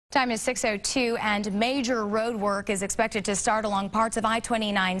Time is 6:02 and major road work is expected to start along parts of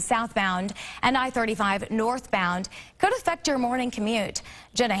I-29 southbound and I-35 northbound. Could affect your morning commute.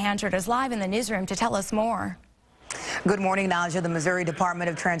 Jenna Hanchard is live in the newsroom to tell us more. Good morning, Naja. The Missouri Department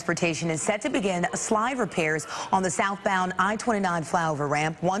of Transportation is set to begin slide repairs on the southbound I-29 flyover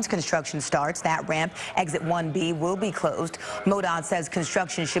ramp. Once construction starts, that ramp, exit 1B, will be closed. MoDOT says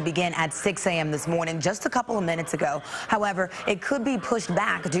construction should begin at 6 a.m. this morning, just a couple of minutes ago. However, it could be pushed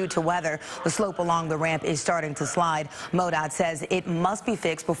back due to weather. The slope along the ramp is starting to slide. MoDOT says it must be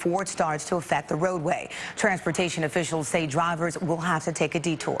fixed before it starts to affect the roadway. Transportation officials say drivers will have to take a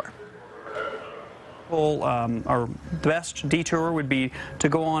detour. Our best detour would be to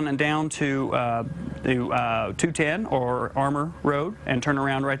go on and down to 210 or Armour Road and turn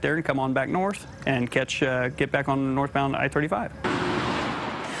around right there and come on back north and get back on northbound I-35.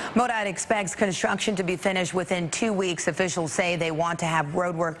 MoDOT expects construction to be finished within 2 weeks. Officials say they want to have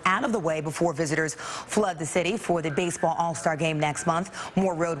road work out of the way before visitors flood the city for the baseball all-star game next month.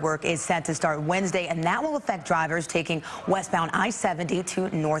 More road work is set to start Wednesday, and that will affect drivers taking westbound I-70 to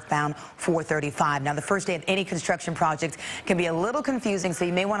northbound 435. Now, the first day of any construction project can be a little confusing, so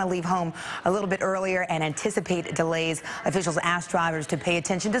you may want to leave home a little bit earlier and anticipate delays. Officials ask drivers to pay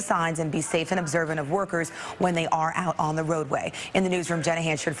attention to signs and be safe and observant of workers when they are out on the roadway. In the newsroom, Jenna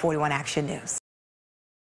Hanchard, 41 Action News.